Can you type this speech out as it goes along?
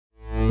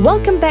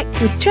Welcome back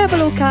to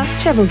Traveloka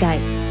Travel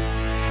Guide.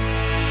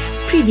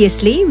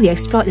 Previously, we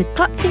explored the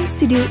top things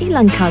to do in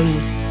Langkawi.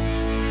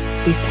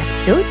 This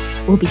episode,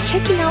 we'll be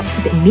checking out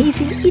the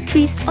amazing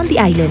eateries on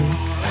the island.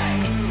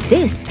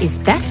 This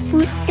is best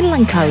food in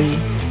Langkawi.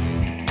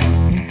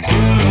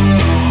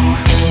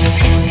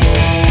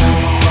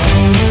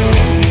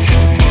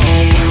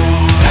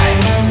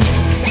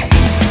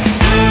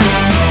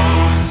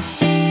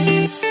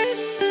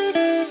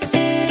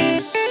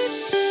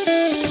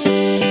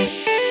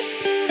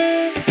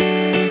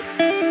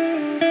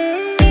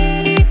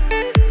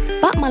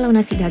 Pak Malau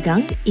Nasi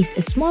Dagang is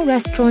a small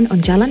restaurant on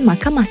Jalan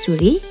Makam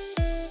Mahsuri,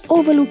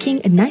 overlooking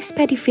a nice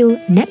paddy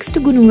field next to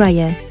Gunung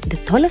Raya, the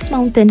tallest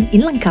mountain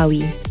in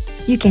Langkawi.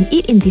 You can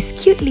eat in this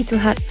cute little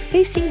hut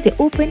facing the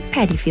open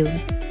paddy field.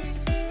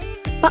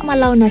 Pak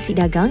Malau Nasi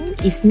Dagang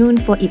is known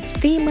for its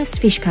famous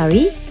fish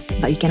curry,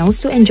 but you can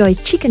also enjoy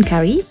chicken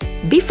curry,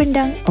 beef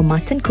rendang or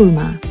mutton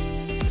korma.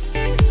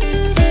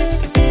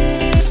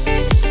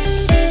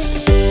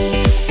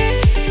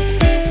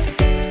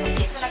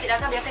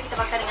 Biasa kita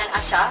makan dengan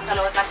acar.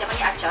 Kalau Kelantan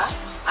panggil acar.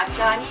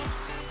 Acar ni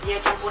dia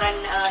campuran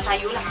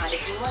sayur lah. Ada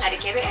timun, ada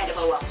carrot, ada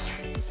bawang.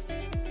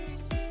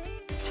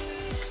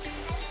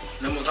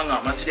 Lembut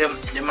sangat. Masih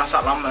dia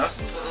masak lama.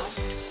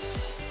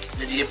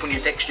 Jadi dia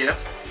punya tekstur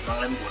memang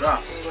lembut lah.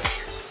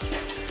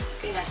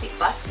 Okay, nasi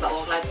pas sebab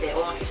orang Kelantan,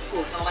 orang East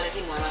Coast, orang Kelantan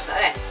Timur masak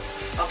kan.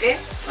 Okay?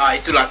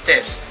 Itulah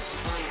test.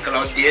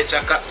 Kalau dia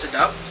cakap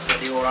sedap, so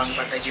dia orang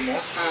Pantai Timur,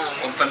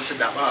 confirm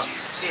sedap lah.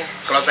 Yeah.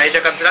 Kalau saya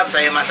cakap sedap,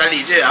 saya Mak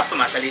Sali je. Apa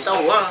Mak Sali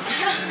tahu lah.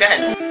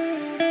 Kan?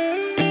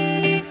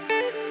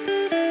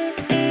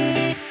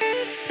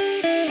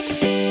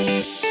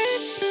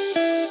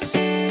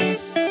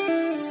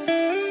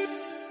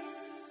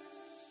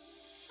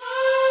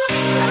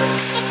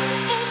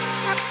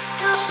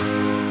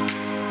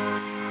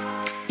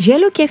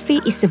 Yellow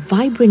Cafe is a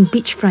vibrant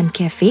beachfront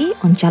cafe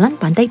on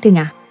Jalan Pantai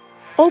Tengah.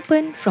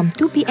 Open from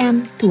 2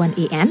 p.m. to 1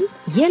 a.m.,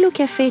 Yellow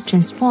Cafe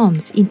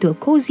transforms into a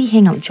cozy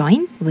hangout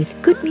joint with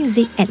good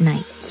music at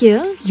night. Here,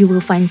 you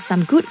will find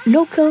some good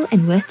local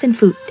and western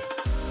food,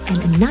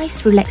 and a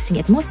nice relaxing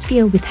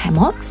atmosphere with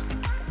hammocks,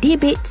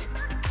 daybeds,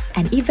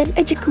 and even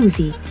a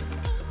jacuzzi.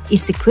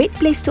 It's a great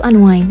place to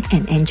unwind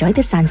and enjoy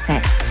the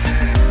sunset.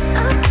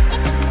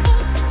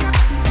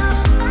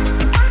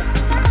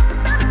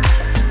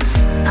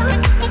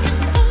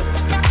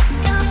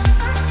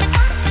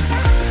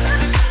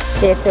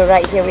 Okay, so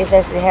right here with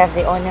us, we have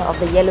the owner of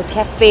the Yellow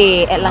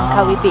Cafe at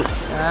Langkawi Beach.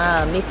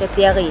 Mr.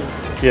 Thierry.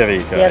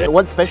 Thierry.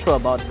 What's special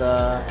about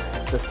the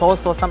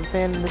sauce or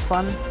something, this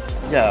one?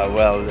 Yeah,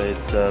 well,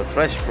 it's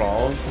fresh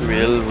prawn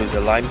grilled with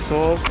the lime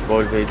sauce,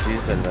 boiled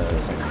veggies and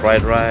some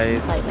fried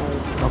rice.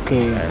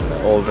 Okay.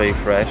 And all very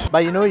fresh.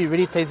 But you know, you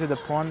really taste with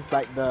the prawns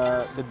like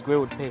the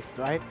grilled taste,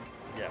 right?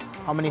 Yeah.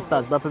 How many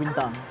stars? Berapa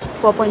bintang?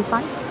 4.5.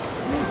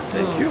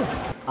 Thank you.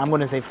 I'm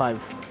gonna say 5.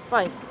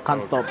 5.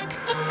 Can't stop.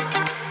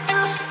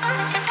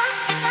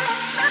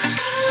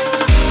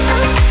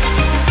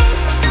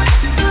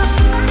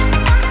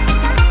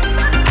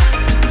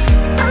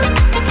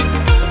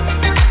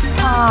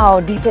 Wow,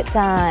 dessert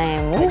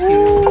time. Thank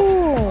you.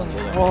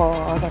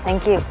 Oh, okay,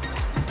 thank you.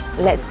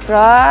 Let's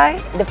try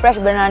the fresh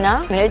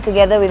banana made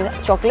together with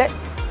chocolate.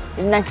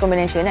 It's a nice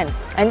combination, kan?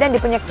 And then dia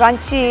punya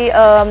crunchy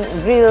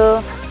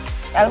grill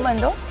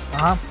almond tu.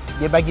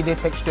 Dia bagi dia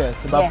texture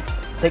sebab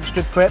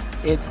textured crepe,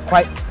 it's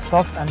quite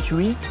soft and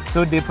chewy.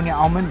 So dia punya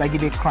almond bagi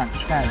dia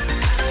crunch, kan?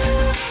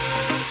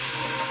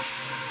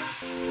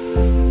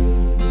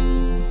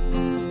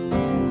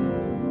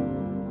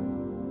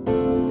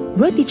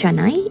 Roti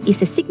Canai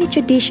is a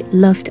signature dish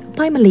loved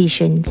by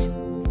Malaysians.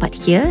 But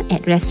here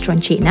at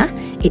Restaurant Cenang,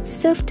 it's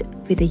served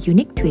with a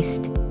unique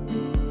twist.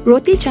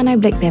 Roti Canai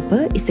Black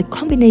Pepper is a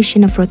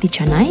combination of roti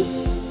canai,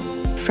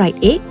 fried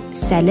egg,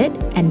 salad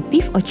and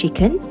beef or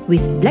chicken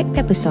with black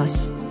pepper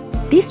sauce.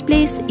 This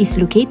place is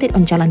located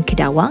on Jalan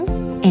Kedawang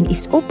and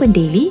is open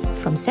daily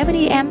from 7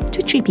 a.m.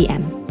 to 3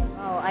 p.m.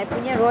 Oh, I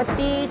punya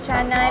Roti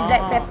Canai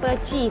Black Pepper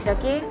cheese,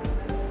 okay?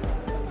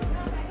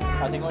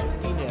 Kau tengok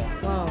intinya.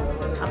 Wow.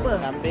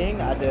 Apa?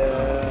 Kambing, ada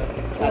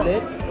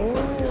salad.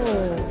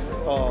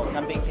 Oh,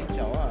 kambing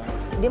cincau lah.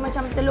 dia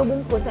macam telur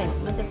bungkus kan.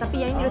 Tapi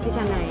yang ini roti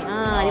canai.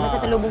 Dia macam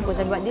telur bungkus.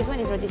 But this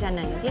one is roti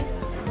canai, okay?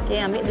 Okay,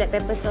 ambil black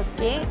pepper sauce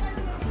sikit.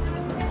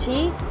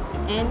 Cheese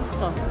and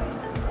sauce.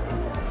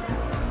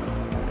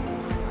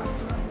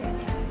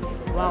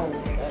 Wow.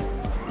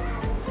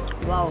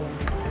 Wow.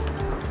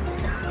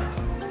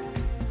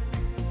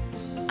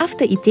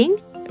 After eating,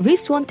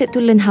 Rhys wanted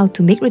to learn how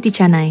to make roti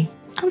canai.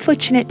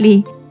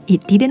 Unfortunately,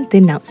 it didn't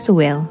turn out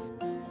so well.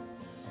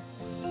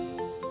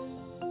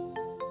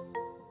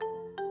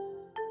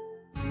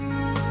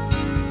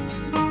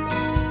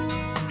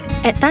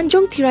 At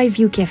Tanjung Tirai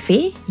View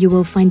Cafe, you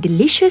will find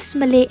delicious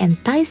Malay and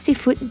Thai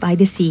seafood by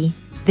the sea.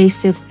 They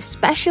serve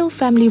special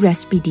family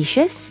recipe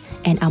dishes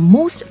and are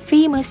most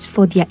famous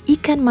for their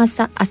ikan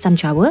masak asam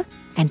jawa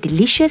and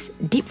delicious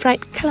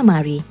deep-fried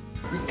calamari.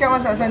 Ikan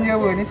masak asam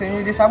Jawa ni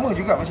sebenarnya dia sama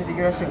juga macam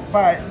tiga rasa,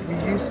 but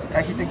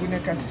kita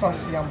gunakan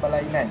sos yang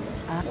berlainan.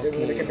 Kita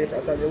gunakan base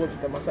asam Jawa,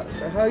 kita masak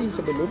sehari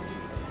sebelum.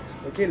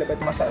 Okey, lepas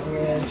tu masak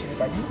dengan cili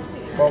padi,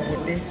 bawang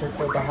putih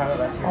serta bahan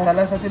rahsia.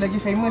 Salah satu lagi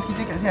famous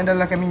kita kat sini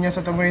adalah kami punya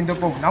sotong goreng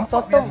tepung.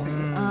 Nampak biasa.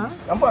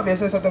 Nampak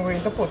biasa sotong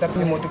goreng tepung,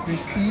 tapi dia motor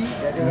crispy,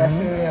 dia ada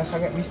rasa yang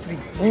sangat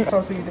misteri.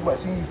 Sos tu kita buat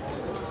sendiri.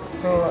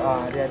 So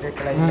dia ada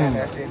kelainan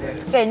rasa dia.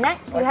 Okay,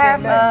 next we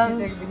have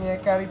kita punya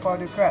curry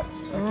powder crabs.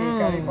 Okay,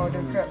 curry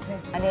powder crabs ni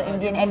ada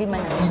Indian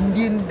element.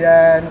 Indian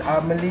dan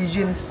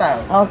Malaysian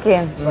style.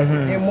 Okay.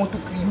 Sebab dia more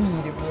too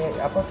creamy, dia punya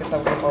ketam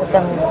powder.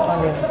 Ketam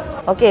powder.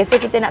 Okay, so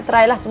kita nak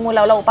try lah semua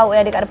lauk-lauk pauk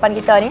yang ada kat depan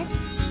kita ni.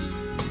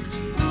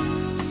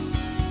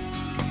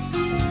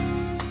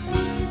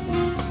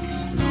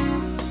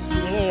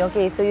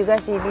 Okay, so you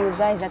guys, if you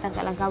guys datang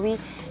kat Langkawi,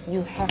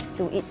 you have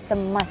to eat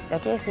some must,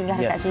 okay, singgah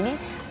dekat sini.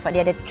 Sebab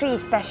dia ada 3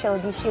 special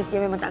dishes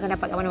yang memang tak akan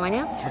dapat kat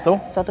mana-mana.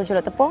 Betul. Soto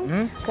celup tepung,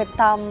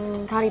 ketam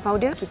curry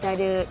powder, kita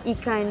ada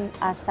ikan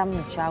asam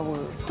Jawa.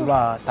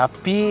 Itulah,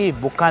 tapi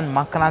bukan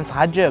makanan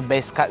sahaja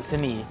base kat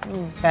sini.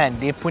 Kan,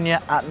 dia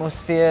punya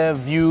atmosphere,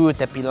 view,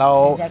 tepi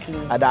laut,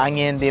 ada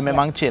angin, dia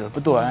memang chill.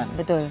 Betul kan?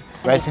 Betul.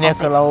 Rasanya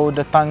kalau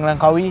datang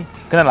Langkawi,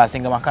 kenalah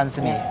singgah makan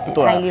sini. Yes,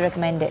 betul. It's highly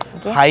recommended.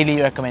 Okay? Highly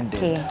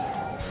recommended. Okay.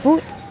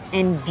 Food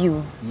and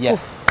view.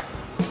 Yes.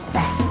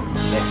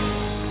 Best. Yes.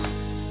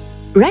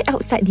 Right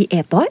outside the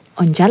airport,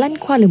 on Jalan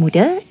Kuala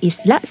Muda, is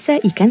Laksa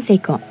Ikan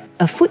Sekok,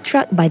 a food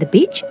truck by the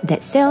beach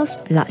that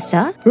sells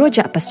laksa,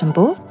 rojak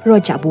pasembur,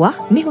 rojak buah,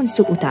 mihun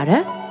sup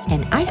utara,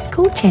 and ice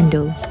cold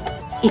cendol.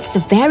 It's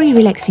a very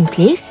relaxing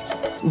place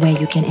where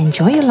you can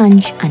enjoy your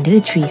lunch under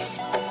the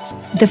trees.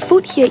 The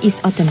food here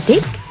is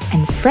authentic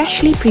and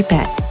freshly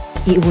prepared.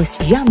 It was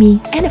yummy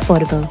and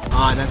affordable.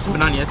 Dan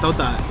sebenarnya tahu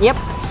tak? Yep.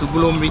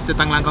 Sebelum Rhys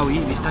datang Langkawi,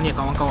 Rhys tanya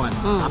kawan-kawan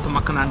apa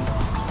makanan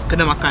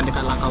kena makan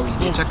dekat Langkawi.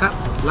 Dia cakap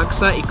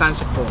laksa ikan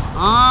sekok.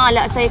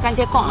 Laksa ikan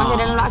sekok. Masa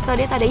dalam laksa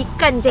dia tak ada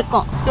ikan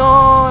sekok. So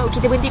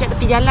kita berhenti kat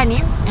tepi jalan ni.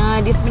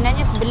 Dia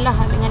sebenarnya sebelah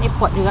dengan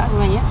airport juga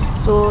sebenarnya.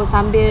 So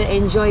sambil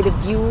enjoy the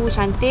view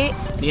cantik.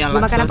 Ni yang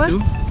laksa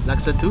tu.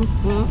 Laksa tu.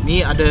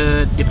 Ni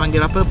ada dipanggil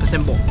apa?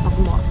 Pasembur.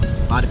 Pasembur.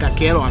 Dekat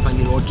KL orang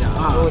panggil rojak.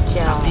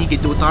 Rojak. Tapi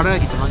kita utara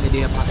kita panggil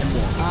dia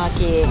pasembur.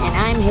 Okay, and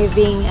I'm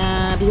having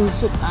bihun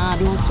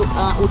soup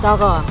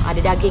utara.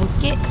 Ada daging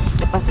sikit.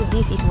 Lepas tu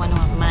this is one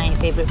of my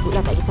favourite food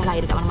lah. Tak kisahlah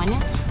ada kat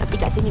mana-mana. Tapi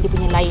kat sini dia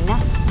punya lain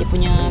lah. Dia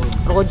punya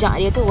rojak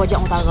dia tu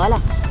rojak utara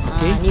lah.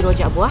 Ni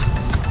rojak buah.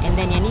 And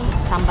then yang ni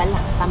sambal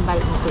lah. Sambal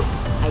untuk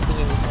I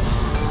punya ni.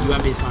 You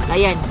ambil semua.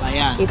 Layan.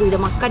 Okay, so kita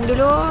makan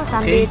dulu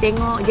sambil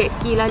tengok jet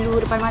ski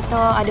lalu depan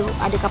mata.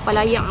 Ada kapal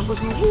layang apa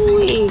semua.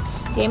 Ui,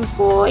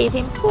 sempoi.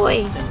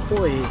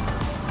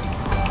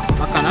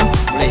 Makan lah.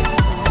 Boleh.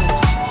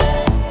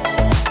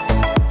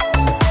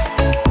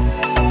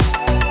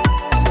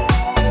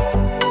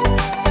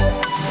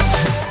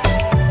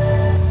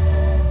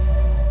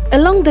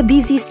 Along the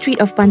busy street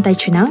of Pantai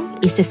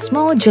Cenang is a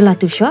small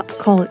gelato shop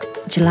called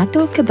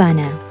Gelato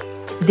Cabana.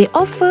 They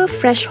offer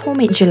fresh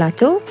homemade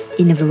gelato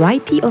in a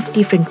variety of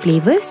different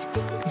flavours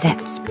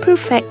that's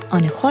perfect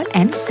on a hot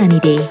and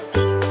sunny day.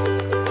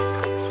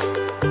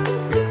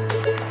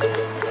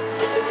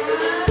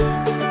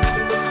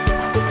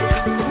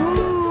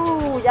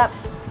 Jap.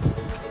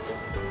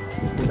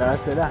 Dah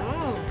rasa dah.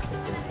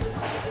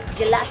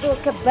 Gelato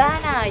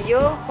Cabana,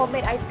 yo,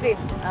 homemade ice cream.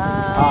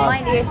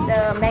 Mine is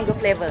mango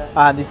flavour.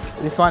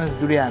 This one is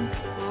durian.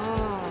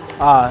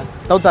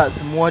 Tahu tak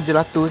semua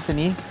gelato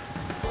sini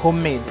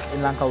homemade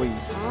in Langkawi.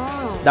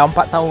 Dah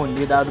 4 tahun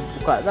dia dah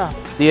buka dah.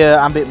 Dia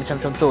ambil macam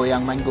contoh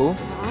yang mango,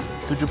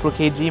 70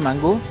 kg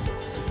mango.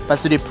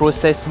 Lepas tu dia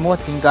proses semua,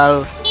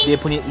 tinggal dia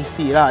punya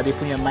isi lah, dia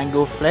punya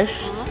mango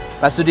flesh.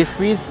 Lepas tu dia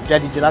freeze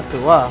jadi gelato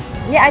lah.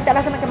 Ni I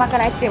tak rasa macam makan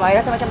ice cream, I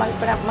rasa macam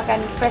makan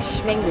fresh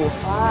mango.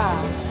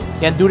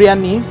 Yang durian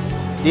ni,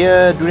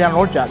 dia durian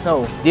rojak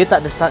tau. Dia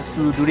tak ada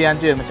satu durian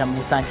je macam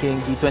Musang King,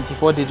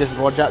 D24, dia just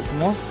rojak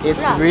semua.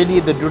 It's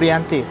really the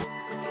durian taste.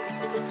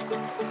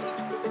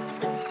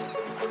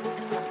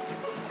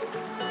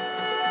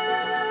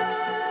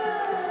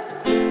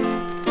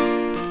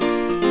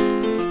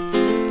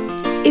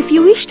 If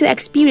you wish to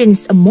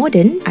experience a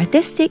modern,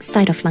 artistic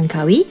side of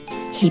Langkawi,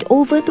 head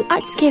over to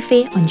Arts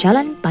Cafe on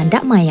Jalan Pantai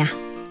Tengah.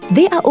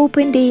 They are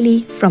open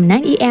daily from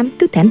 9 AM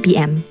to 10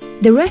 PM.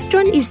 The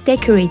restaurant is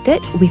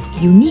decorated with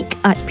unique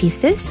art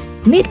pieces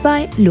made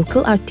by local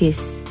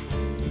artists.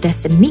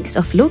 There's a mix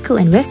of local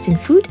and Western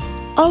food,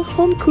 all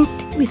home cooked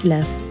with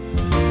love.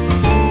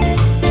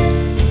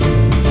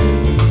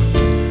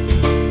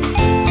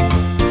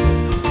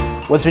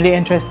 What's really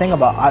interesting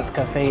about Arts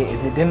Cafe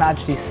is it didn't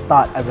actually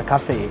start as a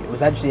cafe, it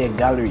was actually a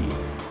gallery.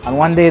 And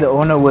one day the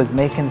owner was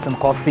making some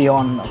coffee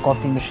on a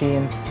coffee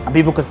machine and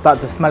people could start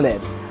to smell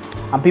it.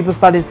 And people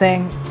started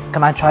saying,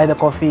 can I try the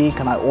coffee,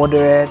 can I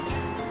order it?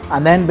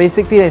 And then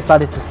basically they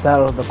started to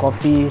sell the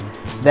coffee.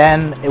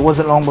 Then it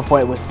wasn't long before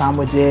it was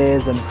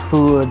sandwiches and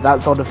food,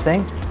 that sort of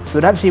thing. So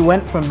it actually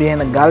went from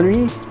being a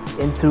gallery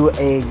into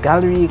a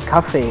gallery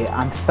cafe,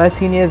 and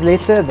 13 years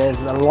later there's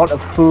a lot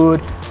of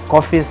food,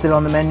 coffee is still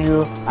on the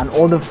menu, and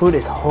all the food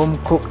is home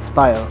cooked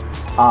style.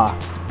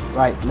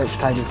 Right, let's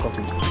try this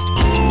coffee.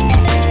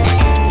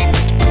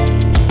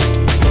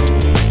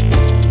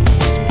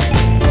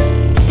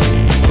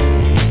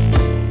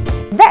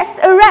 That's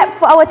a wrap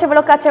for our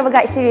Traveloka Travel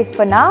Guide series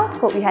for now.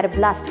 Hope you had a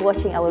blast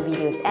watching our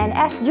videos. And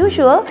as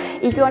usual,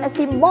 if you want to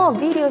see more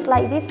videos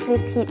like this,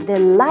 please hit the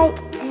like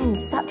and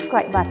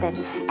subscribe button.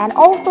 And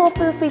also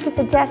feel free to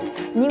suggest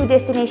new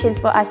destinations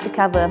for us to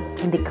cover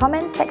in the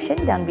comment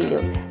section down below.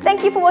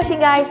 Thank you for watching,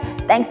 guys.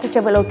 Thanks to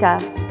Traveloka.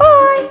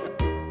 Bye!